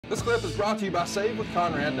This clip is brought to you by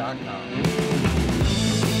SaveWithConrad.com.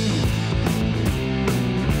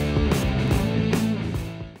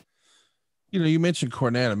 You know, you mentioned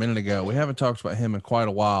Cornette a minute ago. We haven't talked about him in quite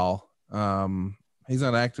a while. He's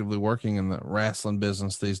not actively working in the wrestling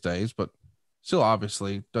business these days, but still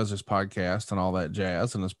obviously does his podcast and all that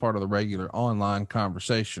jazz and is part of the regular online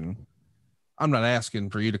conversation. I'm not asking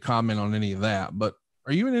for you to comment on any of that, but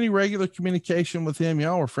are you in any regular communication with him?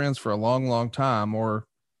 Y'all were friends for a long, long time, or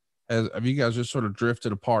have you guys just sort of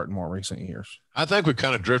drifted apart in more recent years? I think we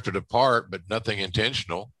kind of drifted apart, but nothing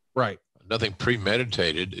intentional. Right. Nothing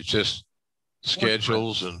premeditated. It's just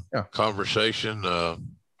schedules and conversation are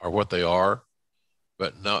what they are.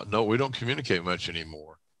 But no, we don't communicate much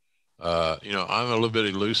anymore. You know, I'm a little bit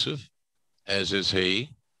elusive, as is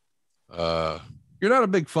he. You're not a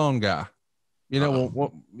big phone guy. You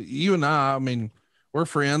know, you and I mean, we're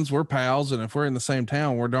friends, we're pals, and if we're in the same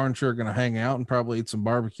town, we're darn sure going to hang out and probably eat some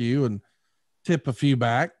barbecue and tip a few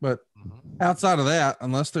back. But outside of that,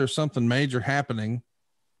 unless there's something major happening,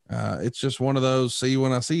 it's just one of those see you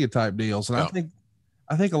when I see you type deals. And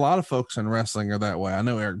I think a lot of folks in wrestling are that way. I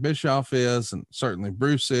know Eric Bischoff is, and certainly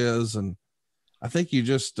Bruce is. And I think you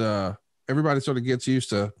just, everybody sort of gets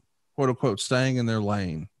used to quote unquote staying in their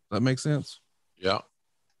lane. Does that make sense? Yeah,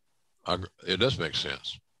 it does make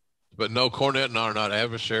sense. But no, Cornette and I are not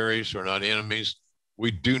adversaries. We're not enemies. We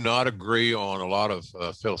do not agree on a lot of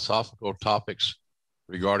philosophical topics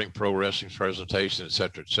regarding pro wrestling presentation, et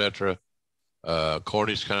cetera, et cetera.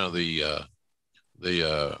 Corny's kind of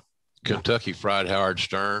the Kentucky Fried Howard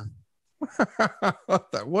Stern.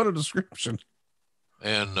 What a description.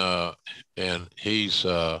 And he's,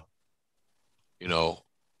 you know,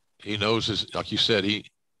 he knows his, like you said, he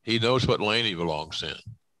knows what lane he belongs in, and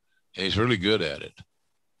he's really good at it.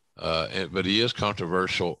 But he is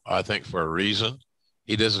controversial, I think, for a reason.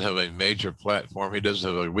 He doesn't have a major platform. He doesn't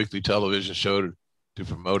have a weekly television show to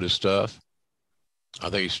promote his stuff.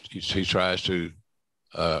 I think he tries to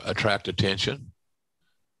attract attention.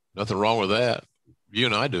 Nothing wrong with that. You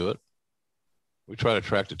and I do it. We try to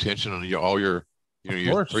attract attention on all your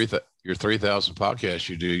 3,000 podcasts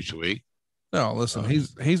you do each week. No, listen,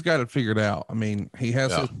 he's got it figured out. I mean, he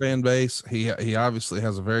has his fan base. He obviously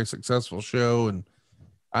has a very successful show, and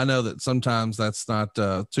I know that sometimes that's not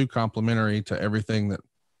too complimentary to everything that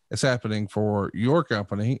is happening for your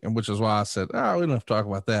company, and which is why I said, we don't have to talk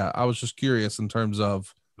about that. I was just curious in terms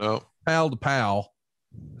of pal to pal.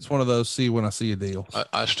 It's one of those see when I see you deals.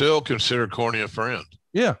 I still consider Corny a friend.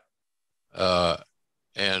 Yeah.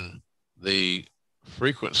 And the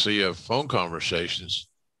frequency of phone conversations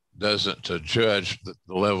doesn't judge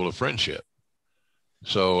the level of friendship.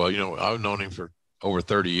 So, you know, I've known him for over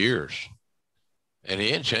 30 years, and he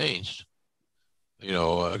ain't changed. You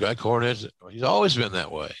know, a guy Cornette, he's always been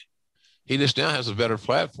that way. He just now has a better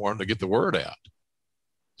platform to get the word out.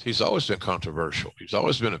 He's always been controversial. He's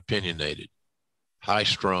always been opinionated, high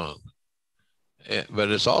strung.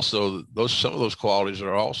 But it's also some of those qualities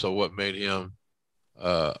are also what made him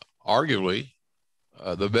arguably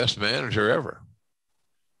the best manager ever.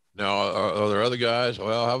 Now, are there other guys?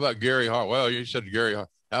 Well, how about Gary Hart? Well, you said Gary Hart.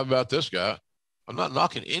 How about this guy? I'm not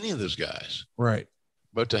knocking any of these guys. Right.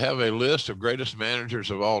 But to have a list of greatest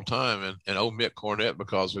managers of all time and omit Cornette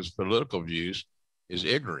because of his political views is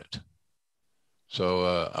ignorant.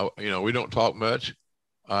 So, you know, we don't talk much.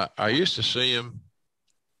 I used to see him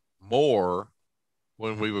more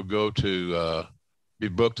when we would go to be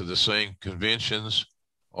booked to the same conventions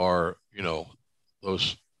or, you know,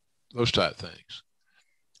 those type things.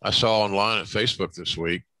 I saw online at Facebook this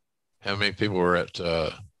week how many people were at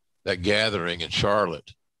that gathering in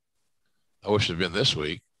Charlotte. I wish it had been this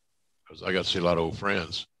week because I got to see a lot of old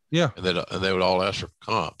friends. Yeah. And they would all ask for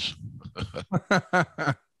comps.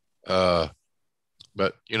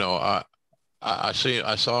 But, you know, I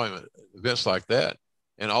saw him at events like that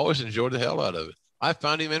and always enjoyed the hell out of it. I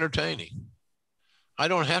find him entertaining. I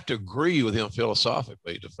don't have to agree with him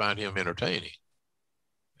philosophically to find him entertaining.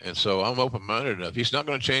 And so I'm open-minded enough. He's not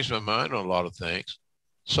going to change my mind on a lot of things.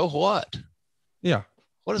 So what? Yeah.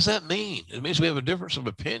 What does that mean? It means we have a difference of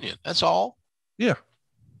opinion. That's all. Yeah.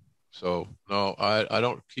 So no, I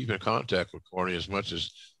don't keep in contact with Corny as much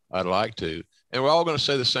as I'd like to. And we're all going to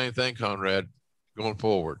say the same thing, Conrad, going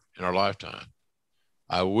forward in our lifetime.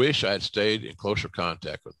 I wish I had stayed in closer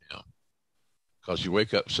contact with him, because you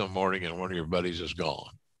wake up some morning and one of your buddies is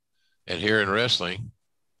gone. And here in wrestling,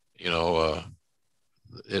 you know,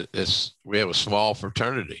 we have a small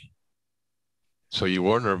fraternity. So you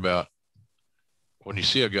wonder about when you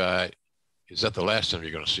see a guy, is that the last time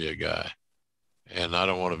you're going to see a guy? And I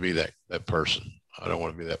don't want to be that person. I don't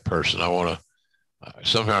want to be that person. I want to,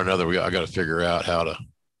 somehow or another, I got to figure out how to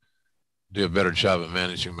do a better job of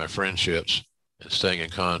managing my friendships and staying in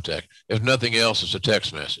contact. If nothing else, it's a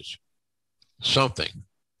text message, something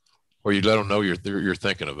where you let them know you're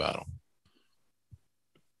thinking about them.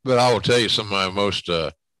 But I will tell you, some of my most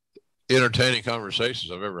entertaining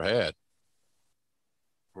conversations I've ever had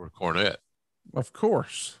were with Cornette. Of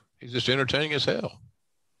course. He's just entertaining as hell.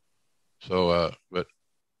 So, but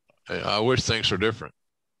I wish things were different,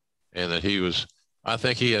 and that I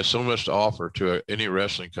think he has so much to offer to any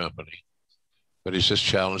wrestling company, but he's just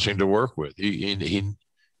challenging to work with. He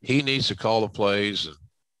needs to call the plays,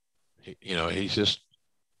 and he's just,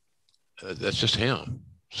 that's just him.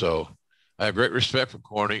 So I have great respect for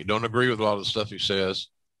Corny. Don't agree with a lot of the stuff he says,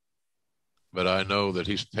 but I know that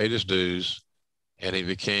he's paid his dues, and he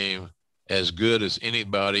became as good as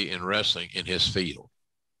anybody in wrestling in his field.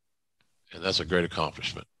 And that's a great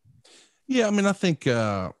accomplishment. Yeah. I mean, I think,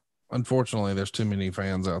 unfortunately, there's too many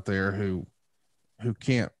fans out there who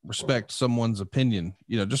can't respect someone's opinion.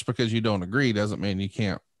 Just because you don't agree doesn't mean you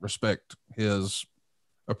can't respect his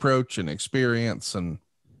approach and experience. And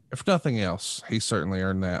if nothing else, he certainly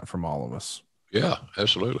earned that from all of us. Yeah,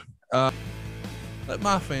 absolutely. Let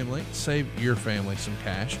my family save your family some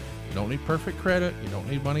cash. You don't need perfect credit. You don't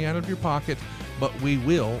need money out of your pocket, but we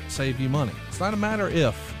will save you money. It's not a matter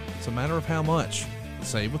if, it's a matter of how much.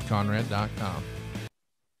 SaveWithConrad.com.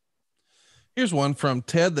 Here's one from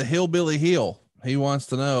Ted the Hillbilly Heel. He wants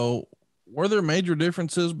to know, were there major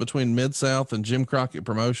differences between Mid-South and Jim Crockett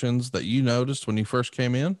Promotions that you noticed when you first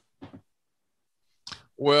came in?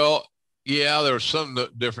 Well, yeah, there were some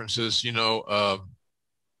differences.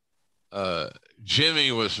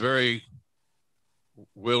 Jimmy was very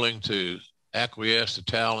willing to acquiesce to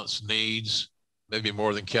talent's needs, maybe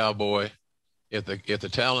more than Cowboy. If the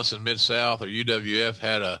talents in Mid-South or UWF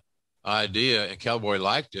had a idea and Cowboy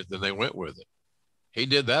liked it, then they went with it. He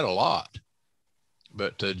did that a lot,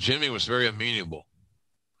 but Jimmy was very amenable.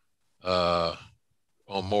 On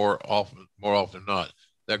more often than not,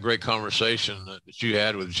 that great conversation that you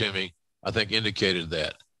had with Jimmy, I think, indicated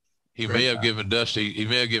that he may have given Dusty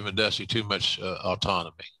too much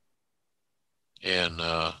autonomy, and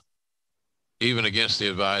even against the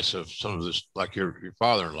advice of some of this, like your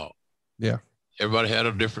father-in-law. Yeah. Everybody had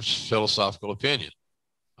a different philosophical opinion.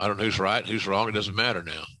 I don't know who's right, who's wrong. It doesn't matter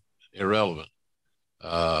now. Irrelevant.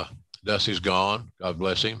 Dusty's gone. God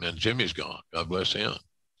bless him. And Jimmy's gone. God bless him.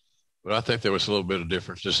 But I think there was a little bit of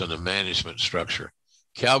difference just in the management structure.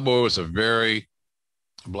 Cowboy was a very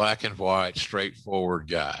black and white, straightforward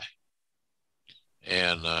guy.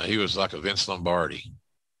 And he was like a Vince Lombardi.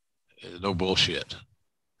 No bullshit.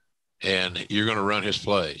 And you're going to run his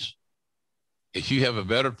plays. If you have a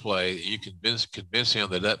better play, you convince him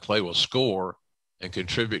that play will score and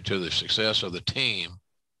contribute to the success of the team,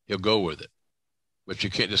 he'll go with it. But you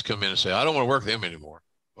can't just come in and say, I don't want to work with him anymore.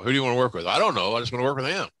 Well, who do you want to work with? I don't know. I just want to work with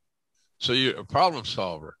him. So you're a problem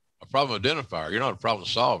solver, a problem identifier. You're not a problem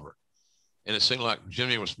solver. And it seemed like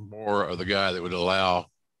Jimmy was more of the guy that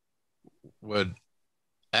would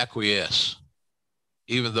acquiesce,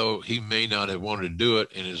 even though he may not have wanted to do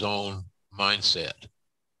it in his own mindset.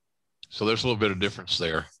 So there's a little bit of difference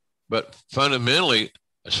there. But fundamentally,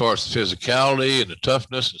 as far as the physicality and the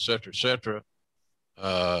toughness, et cetera,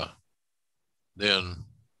 then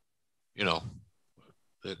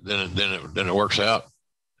it works out.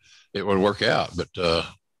 It would work out, but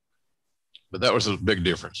that was a big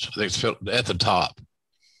difference. I think it's at the top.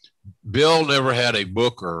 Bill never had a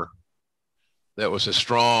booker that was as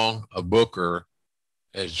strong a booker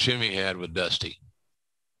as Jimmy had with Dusty.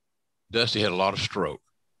 Dusty had a lot of stroke,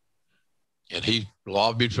 and he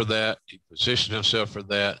lobbied for that. He positioned himself for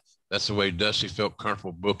that. That's the way Dusty felt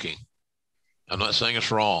comfortable booking. I'm not saying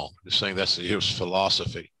it's wrong. I'm just saying that's his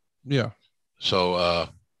philosophy. Yeah. So,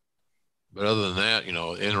 but other than that,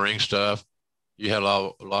 in-ring stuff, you had a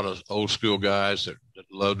lot of old school guys that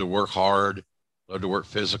loved to work hard, loved to work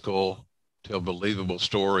physical, tell believable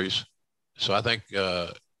stories. So I think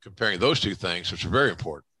comparing those two things, which are very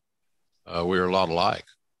important, we're a lot alike.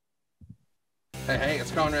 Hey, it's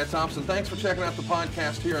Conrad Thompson. Thanks for checking out the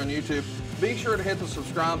podcast here on YouTube. Be sure to hit the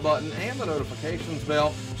subscribe button and the notifications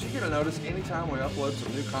bell so you get a notice anytime we upload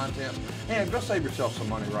some new content. And go save yourself some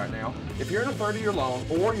money right now. If you're in a 30-year loan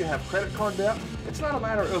or you have credit card debt, it's not a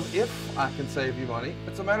matter of if I can save you money.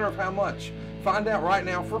 It's a matter of how much. Find out right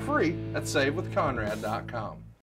now for free at SaveWithConrad.com.